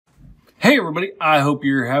Hey everybody, I hope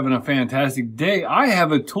you're having a fantastic day. I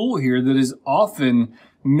have a tool here that is often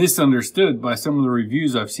misunderstood by some of the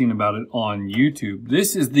reviews I've seen about it on YouTube.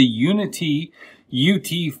 This is the Unity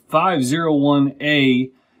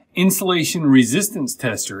UT501A Insulation Resistance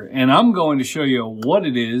Tester, and I'm going to show you what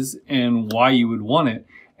it is and why you would want it,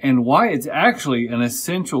 and why it's actually an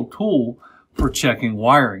essential tool for checking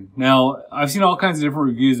wiring. Now, I've seen all kinds of different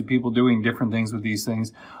reviews of people doing different things with these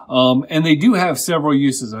things, and they do have several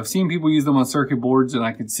uses. I've seen people use them on circuit boards, and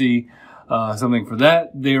I could see something for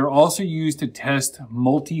that. They are also used to test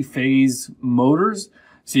multi-phase motors,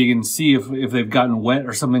 so you can see if they've gotten wet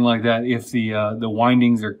or something like that, if the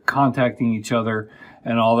windings are contacting each other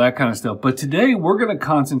and all that kind of stuff. But today we're going to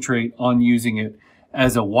concentrate on using it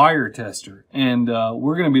as a wire tester, and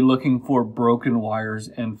we're going to be looking for broken wires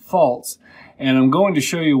and faults, and I'm going to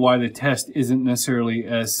show you why the test isn't necessarily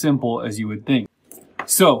as simple as you would think.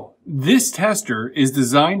 So this tester is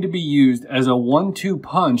designed to be used as a 1-2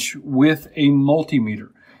 punch with a multimeter,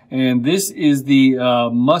 and this is the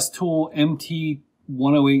Mustool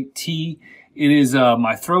MT108T. It is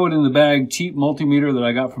my throw it in the bag cheap multimeter that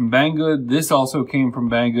I got from Bangood. This also came from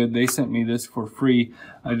Bangood. They sent me this for free.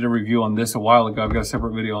 I did a review on this a while ago. I've got a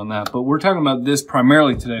separate video on that, but we're talking about this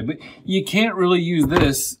primarily today. But you can't really use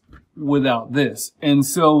this without this. And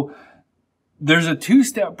so there's a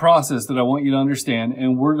two-step process that I want you to understand,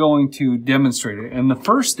 and we're going to demonstrate it. And the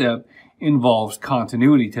first step involves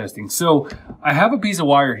continuity testing. So I have a piece of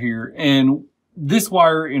wire here, and this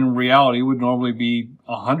wire in reality would normally be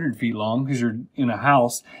 100 feet long because you're in a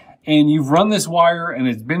house, and you've run this wire and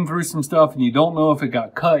it's been through some stuff and you don't know if it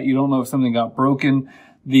got cut, you don't know if something got broken.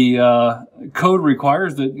 The code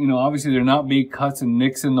requires that, obviously there not be cuts and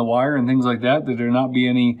nicks in the wire and things like that, that there not be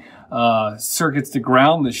any circuits to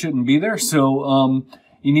ground that shouldn't be there. So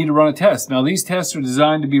you need to run a test. Now these tests are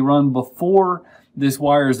designed to be run before this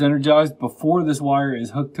wire is energized, before this wire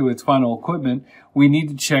is hooked to its final equipment. We need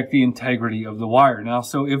to check the integrity of the wire. Now,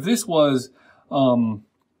 so if this was,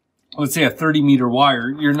 let's say a 30-meter wire,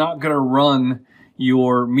 you're not going to run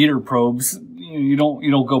your meter probes. You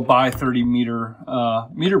don't go buy 30-meter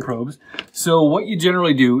meter probes. So what you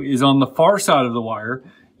generally do is on the far side of the wire,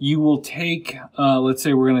 you will take, let's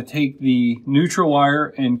say we're going to take the neutral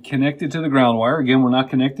wire and connect it to the ground wire. Again, we're not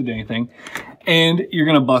connected to anything. And you're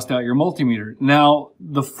going to bust out your multimeter. Now,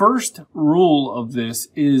 the first rule of this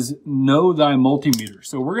is know thy multimeter.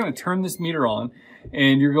 So we're going to turn this meter on,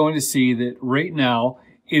 and you're going to see that right now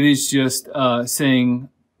it is just saying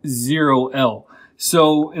 0L.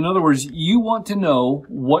 So in other words, you want to know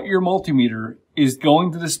what your multimeter is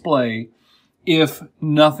going to display if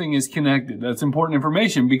nothing is connected. That's important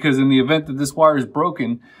information because in the event that this wire is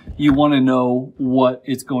broken, you want to know what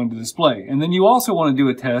it's going to display. And then you also want to do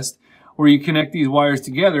a test where you connect these wires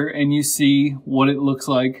together and you see what it looks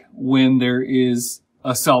like when there is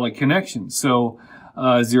a solid connection. So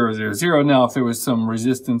 0, 0, 0. Now, if there was some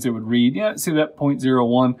resistance, it would read, yeah, see that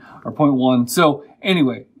 0.01 or 0.1. So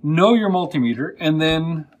anyway, know your multimeter. And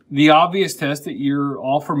then the obvious test that you're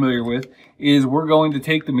all familiar with is we're going to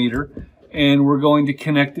take the meter and we're going to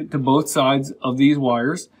connect it to both sides of these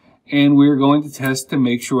wires. And we're going to test to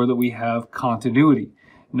make sure that we have continuity.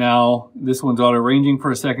 Now, this one's auto-ranging for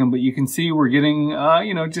a second, but you can see we're getting,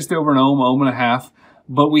 just over an ohm and a half,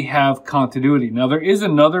 but we have continuity. Now, there is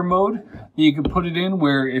another mode that you can put it in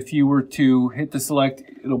where if you were to hit the select,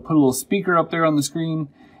 it'll put a little speaker up there on the screen,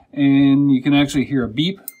 and you can actually hear a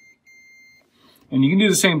beep. And you can do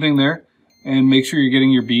the same thing there and make sure you're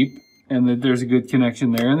getting your beep and that there's a good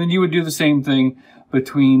connection there. And then you would do the same thing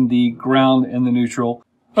between the ground and the neutral.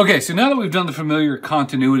 Okay, so now that we've done the familiar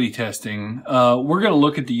continuity testing, we're going to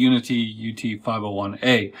look at the Unity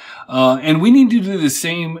UT501A. And we need to do the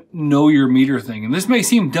same know your meter thing. And this may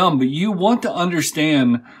seem dumb, but you want to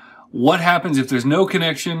understand what happens if there's no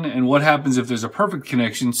connection and what happens if there's a perfect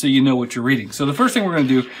connection so you know what you're reading. So the first thing we're going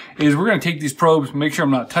to do is we're going to take these probes, make sure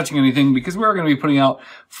I'm not touching anything because we're going to be putting out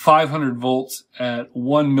 500 volts at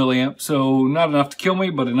 1 milliamp. So not enough to kill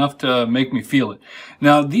me, but enough to make me feel it.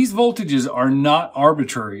 Now, these voltages are not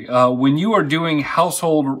arbitrary. When you are doing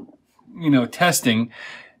household, testing,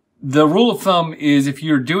 the rule of thumb is if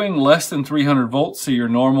you're doing less than 300 volts, so your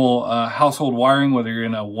normal household wiring, whether you're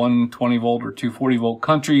in a 120 volt or 240 volt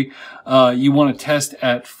country, you want to test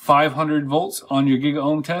at 500 volts on your giga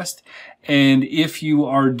ohm test. And if you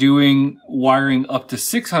are doing wiring up to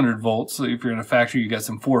 600 volts, so if you're in a factory, you got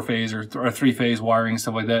some 4-phase or 3-phase wiring,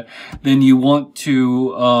 stuff like that, then you want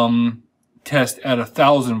to test at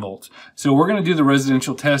 1,000 volts. So we're going to do the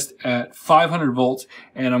residential test at 500 volts,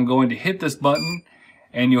 and I'm going to hit this button.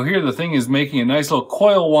 And you'll hear the thing is making a nice little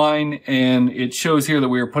coil whine, and it shows here that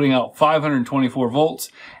we are putting out 524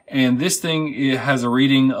 volts. and this thing, it has a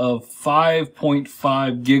reading of 5.5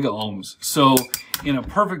 gigaohms. So in a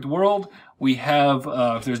perfect world, we have,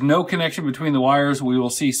 if there's no connection between the wires, we will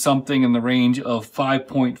see something in the range of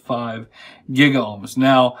 5.5 gigaohms.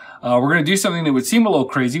 Now, we're going to do something that would seem a little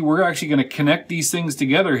crazy. We're actually going to connect these things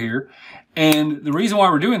together here. And the reason why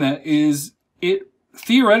we're doing that is it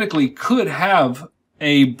theoretically could have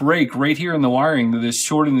a break right here in the wiring that is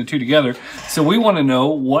shorting the two together. So we want to know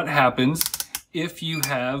what happens if you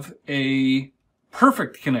have a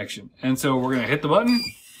perfect connection. And so we're going to hit the button,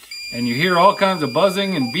 and you hear all kinds of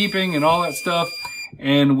buzzing and beeping and all that stuff.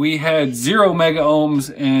 And we had 0 mega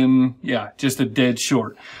ohms and yeah, just a dead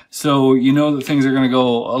short. So you know that things are going to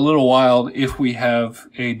go a little wild if we have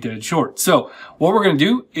a dead short. So what we're going to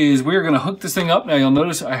do is we're going to hook this thing up. Now you'll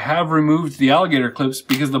notice I have removed the alligator clips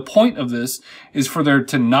because the point of this is for there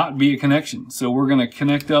to not be a connection. So we're going to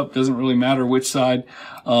connect up, doesn't really matter which side.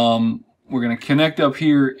 We're going to connect up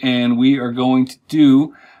here, and we are going to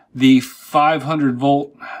do the 500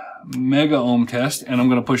 volt mega ohm test, and I'm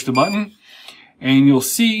going to push the button, and you'll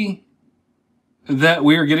see that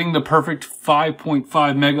we are getting the perfect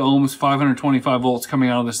 5.5 mega ohms, 525 volts coming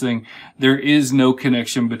out of this thing. There is no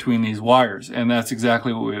connection between these wires, and that's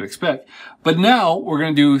exactly what we would expect. But now we're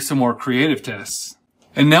going to do some more creative tests.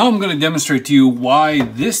 And now I'm going to demonstrate to you why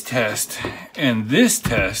this test and this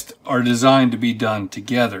test are designed to be done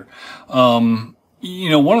together. You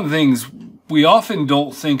know, one of the things, we often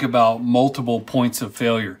don't think about multiple points of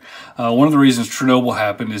failure. One of the reasons Chernobyl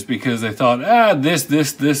happened is because they thought, this,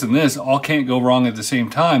 and this all can't go wrong at the same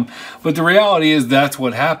time. But the reality is that's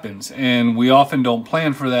what happens. And we often don't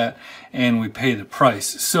plan for that, and we pay the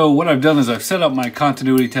price. So what I've done is I've set up my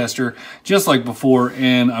continuity tester just like before,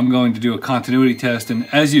 and I'm going to do a continuity test.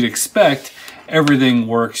 And as you'd expect, everything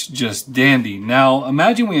works just dandy. Now,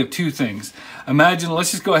 imagine we have two things. Imagine,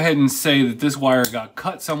 let's just go ahead and say that this wire got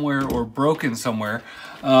cut somewhere or broken somewhere,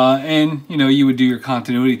 and you know, you would do your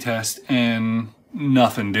continuity test and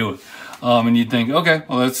nothing do it. And you'd think, okay,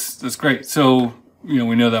 well that's great. So, you know,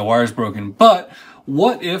 we know that wire's broken. But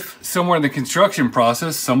what if somewhere in the construction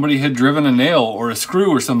process, somebody had driven a nail or a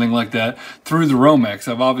screw or something like that through the Romex?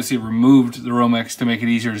 I've obviously removed the Romex to make it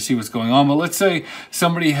easier to see what's going on, but let's say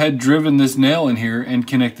somebody had driven this nail in here and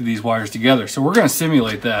connected these wires together. So we're going to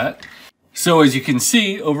simulate that. So as you can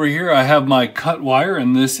see over here, I have my cut wire,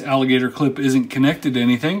 and this alligator clip isn't connected to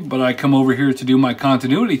anything, but I come over here to do my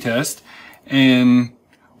continuity test, and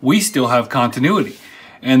we still have continuity.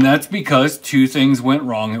 And that's because two things went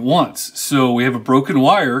wrong at once. So we have a broken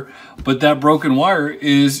wire, but that broken wire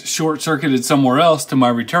is short-circuited somewhere else to my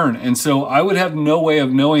return. And so I would have no way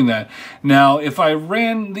of knowing that. Now, if I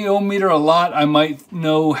ran the ohm meter a lot, I might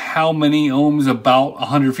know how many ohms about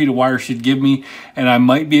 100 feet of wire should give me, and I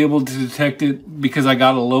might be able to detect it because I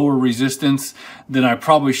got a lower resistance than I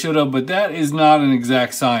probably should have, but that is not an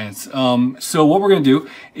exact science. So what we're going to do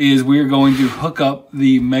is we are going to hook up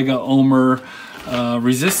the mega ohmer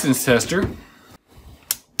resistance tester,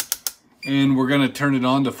 and we're going to turn it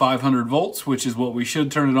on to 500 volts, which is what we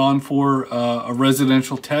should turn it on for a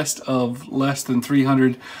residential test of less than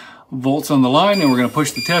 300 volts on the line. And we're going to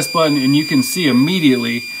push the test button, and you can see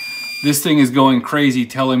immediately this thing is going crazy,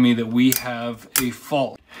 telling me that we have a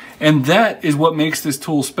fault. And that is what makes this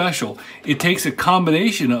tool special. It takes a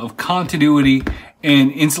combination of continuity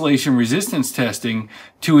and insulation resistance testing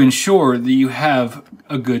to ensure that you have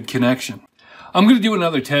a good connection. I'm going to do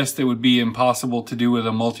another test that would be impossible to do with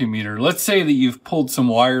a multimeter. Let's say that you've pulled some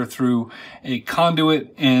wire through a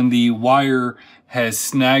conduit and the wire has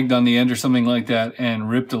snagged on the end or something like that and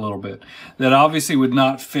ripped a little bit. That obviously would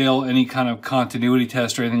not fail any kind of continuity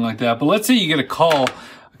test or anything like that. But let's say you get a call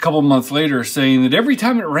a couple months later saying that every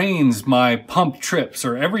time it rains, my pump trips,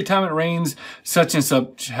 or every time it rains, such and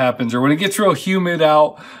such happens, or when it gets real humid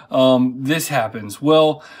out, this happens.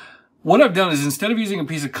 Well, what I've done is, instead of using a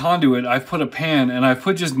piece of conduit, I've put a pan and I've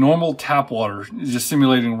put just normal tap water, just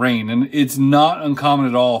simulating rain. And it's not uncommon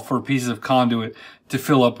at all for pieces of conduit to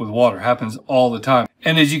fill up with water. It happens all the time.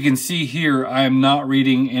 And as you can see here, I am not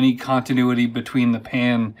reading any continuity between the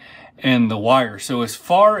pan and the wire. So as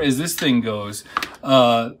far as this thing goes,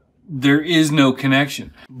 there is no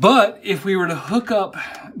connection. But if we were to hook up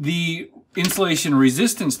the insulation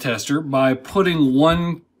resistance tester by putting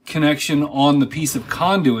one connection on the piece of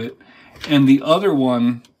conduit and the other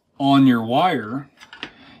one on your wire,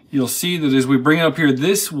 you'll see that as we bring it up here,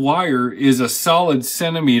 this wire is a solid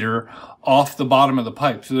centimeter off the bottom of the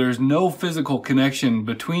pipe. So there's no physical connection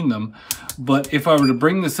between them. But if I were to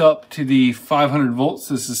bring this up to the 500 volts,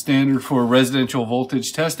 this is standard for residential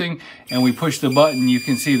voltage testing, and we push the button, you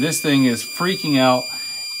can see this thing is freaking out,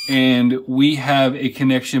 and we have a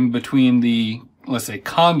connection between the let's say,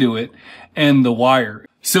 conduit and the wire.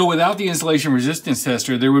 So without the insulation resistance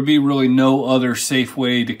tester, there would be really no other safe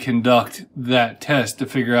way to conduct that test to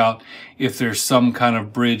figure out if there's some kind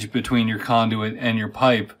of bridge between your conduit and your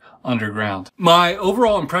pipe underground. My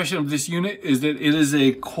overall impression of this unit is that it is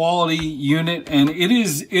a quality unit, and it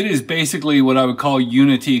is basically what I would call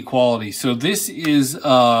Unity quality. So this is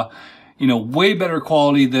way better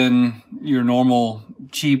quality than your normal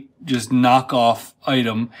cheap just knockoff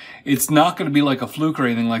item. It's not going to be like a Fluke or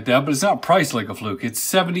anything like that, but it's not priced like a Fluke. It's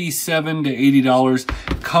 $77 to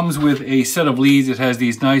 $80. Comes with a set of leads. It has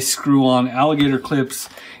these nice screw-on alligator clips.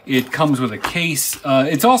 It comes with a case.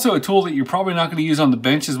 It's also a tool that you're probably not going to use on the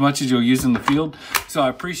bench as much as you'll use in the field. So I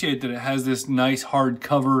appreciate that it has this nice hard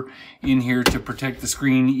cover in here to protect the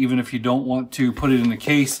screen, even if you don't want to put it in the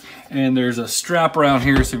case. And there's a strap around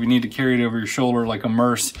here, so if you need to carry it over your shoulder like a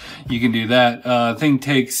Merce, you can do that. The thing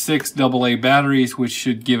takes 6 AA batteries, which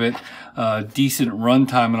should give it decent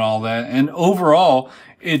runtime and all that. And overall,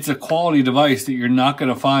 it's a quality device that you're not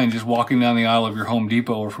going to find just walking down the aisle of your Home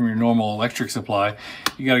Depot or from your normal electric supply.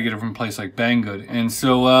 You got to get it from a place like Bangood. And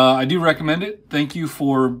so I do recommend it. Thank you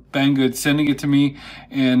for Bangood sending it to me.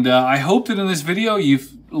 And I hope that in this video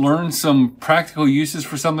you've learned some practical uses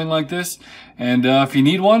for something like this. And if you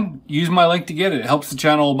need one, use my link to get it. It helps the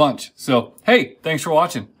channel a bunch. So, hey, thanks for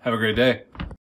watching. Have a great day.